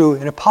is true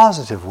in a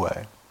positive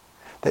way.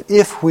 That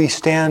if we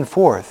stand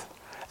forth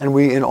and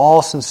we in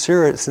all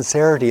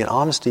sincerity and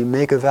honesty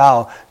make a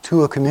vow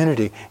to a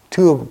community,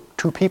 to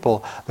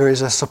people, there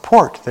is a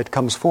support that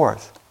comes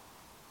forth.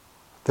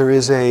 There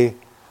is an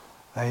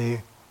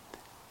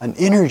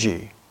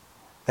energy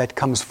that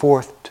comes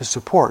forth to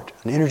support,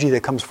 an energy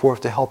that comes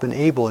forth to help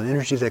enable, an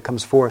energy that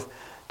comes forth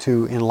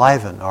to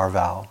enliven our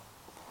vow.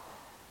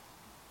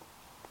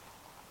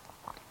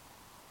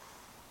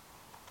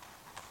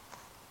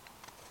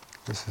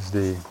 This is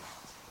the...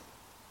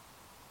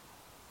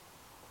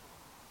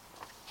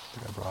 I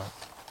think I brought it.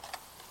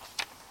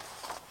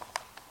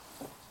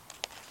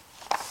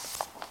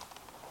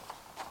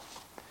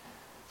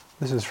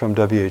 This is from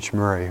W.H.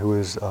 Murray, who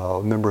is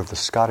a member of the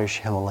Scottish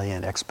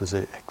Himalayan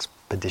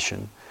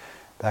expedition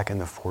back in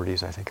the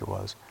 40s, I think it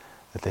was,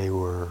 that they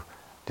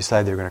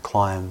decided they were going to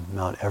climb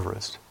Mount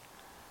Everest.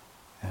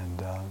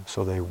 And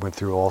so they went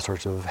through all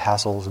sorts of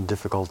hassles and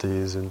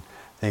difficulties and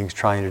things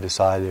trying to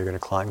decide they were going to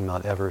climb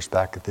Mount Everest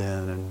back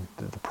then and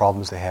the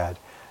problems they had.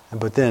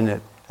 But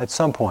then at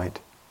some point,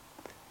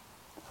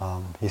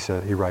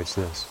 he writes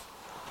this.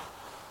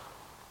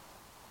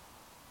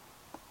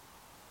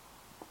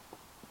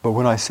 But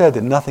when I said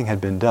that nothing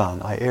had been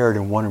done, I erred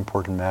in one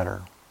important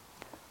matter.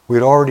 We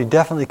had already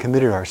definitely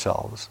committed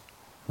ourselves.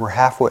 We're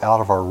halfway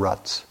out of our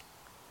ruts.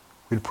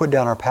 We'd put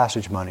down our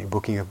passage money,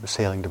 booking a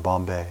sailing to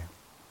Bombay.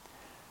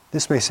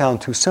 This may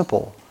sound too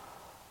simple,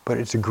 but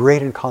it's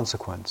great in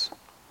consequence.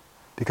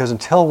 Because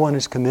until one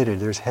is committed,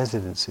 there's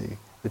hesitancy,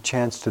 the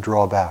chance to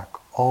draw back,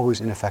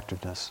 always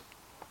ineffectiveness.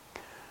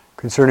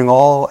 Concerning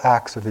all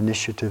acts of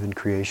initiative and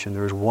creation,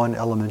 there is one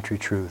elementary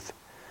truth,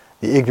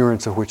 the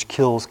ignorance of which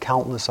kills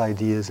countless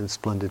ideas and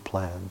splendid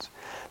plans,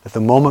 that the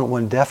moment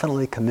one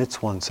definitely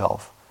commits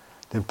oneself,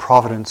 then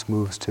providence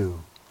moves too.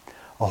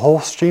 A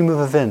whole stream of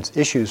events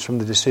issues from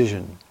the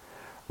decision.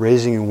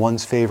 raising in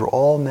one's favor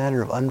all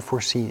manner of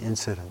unforeseen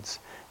incidents,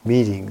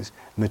 meetings,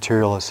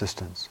 material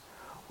assistance,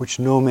 which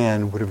no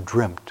man would have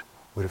dreamt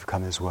would have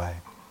come his way.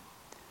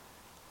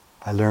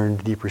 I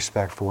learned deep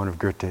respect for one of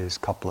Goethe's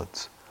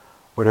couplets.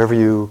 Whatever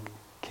you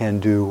can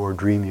do or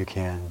dream you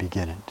can,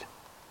 begin it.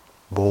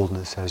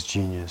 Boldness has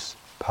genius,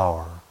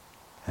 power,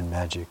 and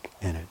magic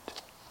in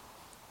it.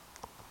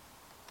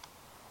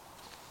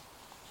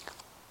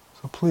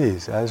 So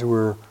please, as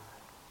we're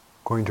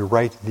going to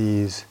write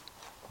these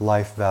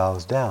life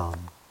vows down,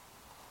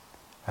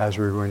 as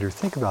we're going to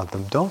think about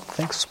them, don't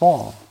think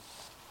small.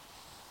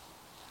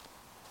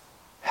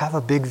 Have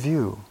a big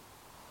view.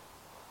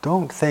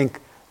 Don't think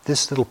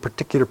this little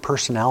particular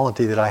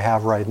personality that I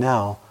have right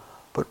now,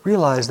 but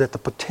realize that the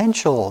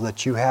potential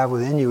that you have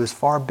within you is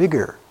far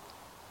bigger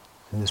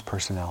than this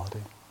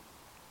personality.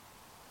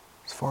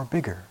 It's far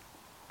bigger.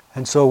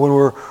 And so when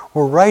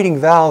we're writing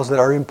vows that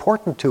are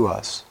important to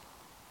us,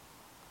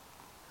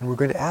 and we're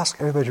going to ask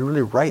everybody to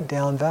really write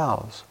down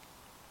vows.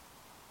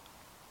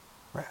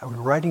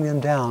 Writing them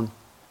down,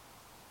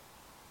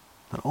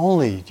 not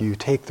only do you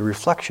take the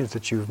reflections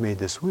that you've made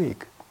this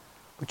week,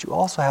 but you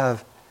also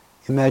have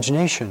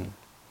imagination,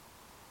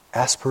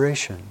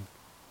 aspiration,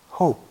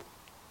 hope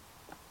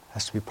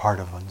has to be part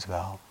of one's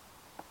vow.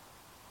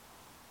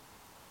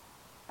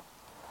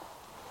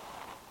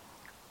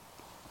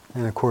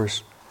 And of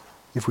course,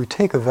 if we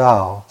take a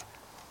vow,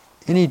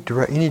 any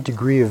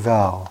degree of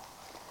vow,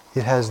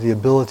 it has the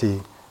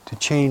ability to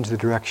change the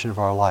direction of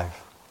our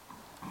life.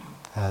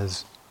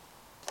 As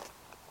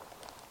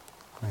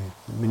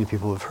many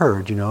people have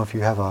heard, if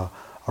you have a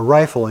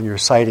rifle and you're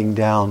sighting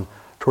down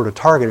toward a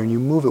target and you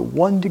move it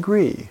 1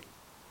 degree,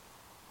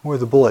 where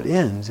the bullet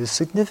ends is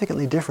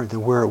significantly different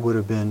than where it would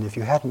have been if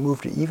you hadn't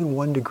moved it even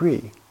 1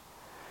 degree.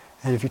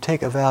 And if you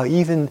take a vow,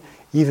 even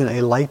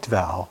a light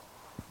vow,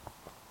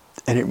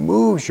 and it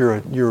moves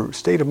your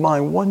state of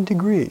mind 1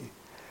 degree,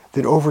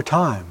 then over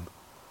time,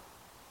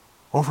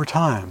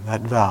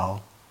 that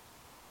vow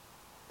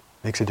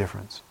makes a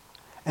difference.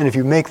 And if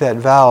you make that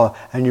vow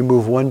and you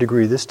move 1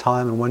 degree this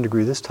time, and 1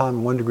 degree this time,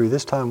 and 1 degree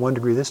this time, 1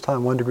 degree this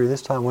time, 1 degree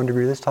this time, 1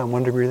 degree this time,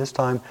 1 degree this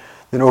time,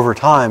 then over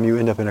time you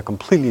end up in a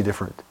completely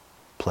different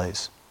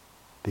place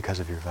because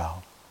of your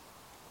vow.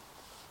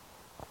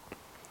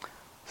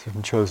 This is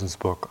from Chosen's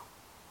book.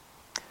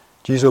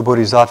 Jizo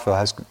Bodhisattva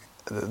has,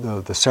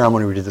 the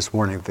ceremony we did this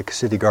morning, the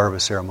Ksitigarbha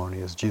ceremony,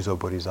 is Jizo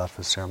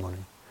Bodhisattva's ceremony.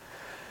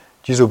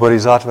 Jizo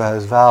Bodhisattva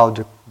has vowed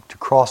to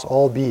cross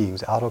all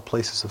beings out of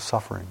places of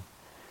suffering.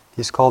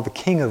 He's called the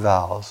King of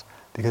Vows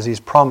because he's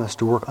promised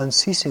to work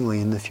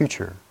unceasingly in the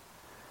future,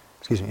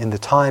 in the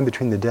time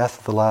between the death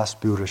of the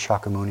last Buddha,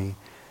 Shakyamuni,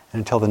 and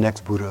until the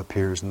next Buddha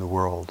appears in the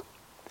world.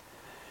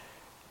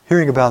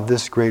 Hearing about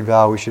this great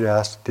vow, we should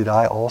ask, did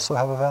I also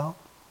have a vow?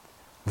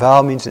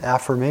 Vow means an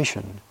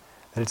affirmation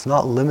that it's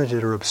not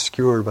limited or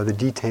obscured by the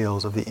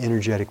details of the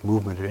energetic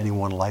movement of any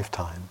one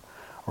lifetime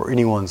or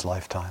anyone's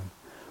lifetime,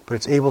 but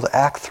it's able to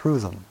act through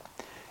them.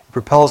 It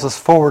propels us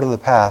forward on the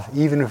path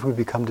even if we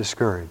become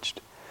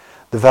discouraged.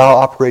 The vow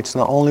operates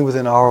not only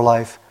within our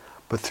life,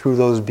 but through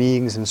those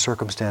beings and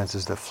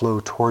circumstances that flow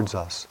towards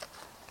us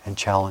and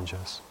challenge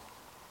us.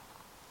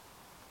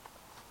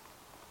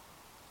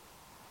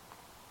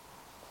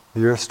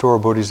 The Earth Store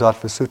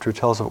Bodhisattva Sutra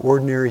tells of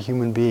ordinary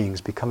human beings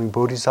becoming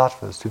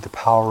bodhisattvas through the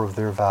power of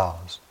their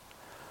vows.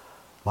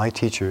 My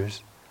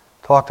teachers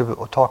talked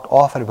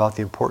often about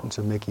the importance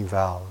of making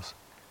vows.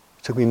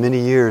 It took me many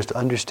years to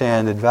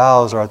understand that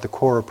vows are at the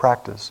core of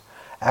practice,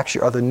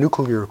 actually are the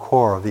nuclear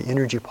core of the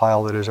energy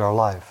pile that is our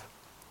life.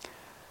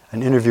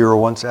 An interviewer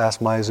once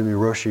asked Maezumi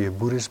Roshi if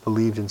Buddhists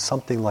believed in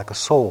something like a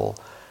soul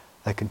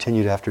that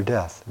continued after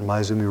death. And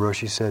Maezumi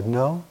Roshi said,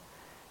 no,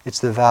 it's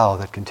the vow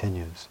that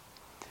continues.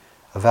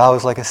 A vow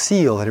is like a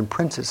seal that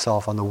imprints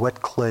itself on the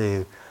wet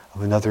clay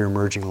of another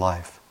emerging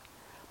life.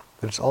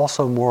 But it's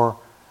also more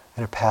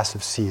than a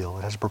passive seal.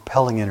 It has a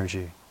propelling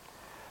energy.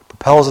 It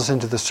propels us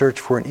into the search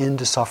for an end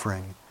to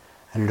suffering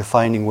and into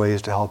finding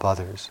ways to help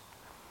others.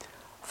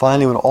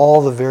 Finally, when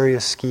all the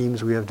various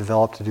schemes we have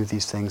developed to do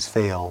these things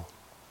fail,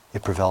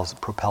 it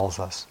propels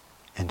us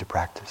into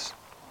practice.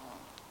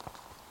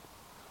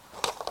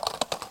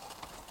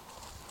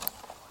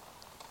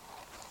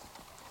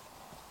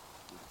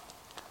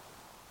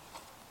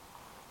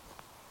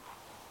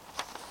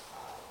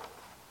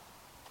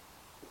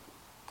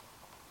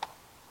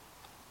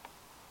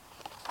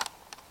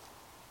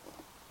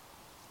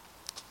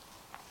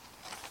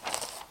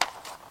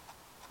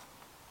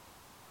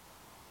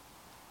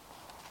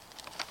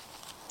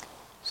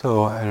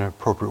 So an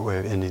appropriate way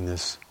of ending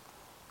this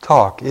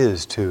talk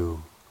is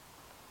to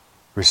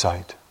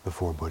recite the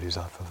 4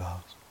 Bodhisattva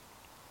vows.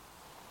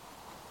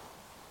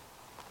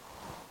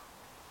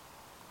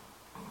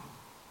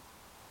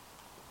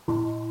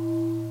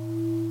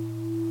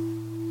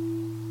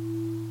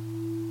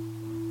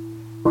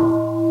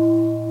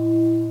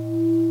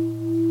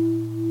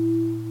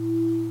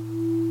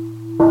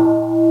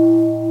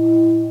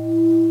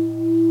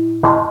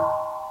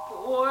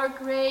 For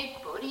great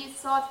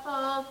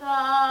Bodhisattva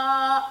vows.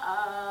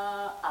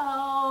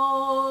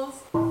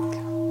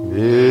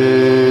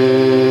 Yeah.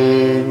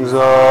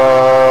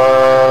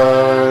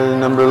 are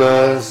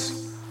numberless.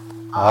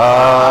 I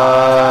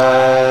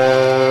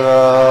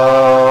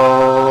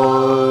vow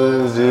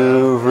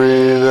to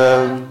free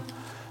them.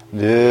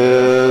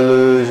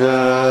 Delusions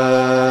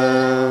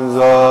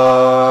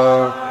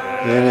are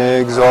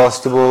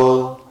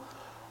inexhaustible.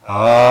 I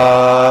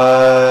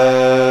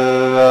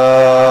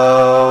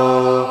vow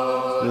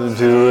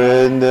to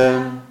end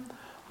them.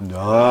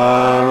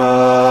 Dharma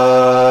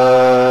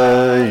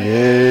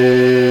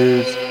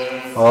gates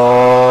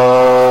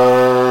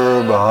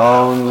are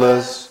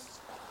boundless.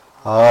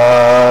 I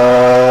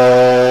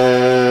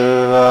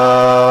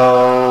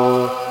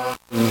vow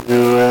to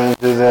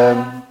enter them.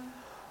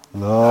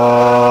 The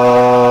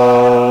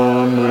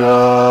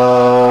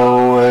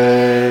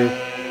way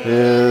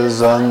is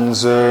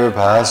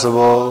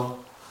unsurpassable.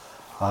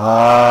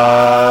 I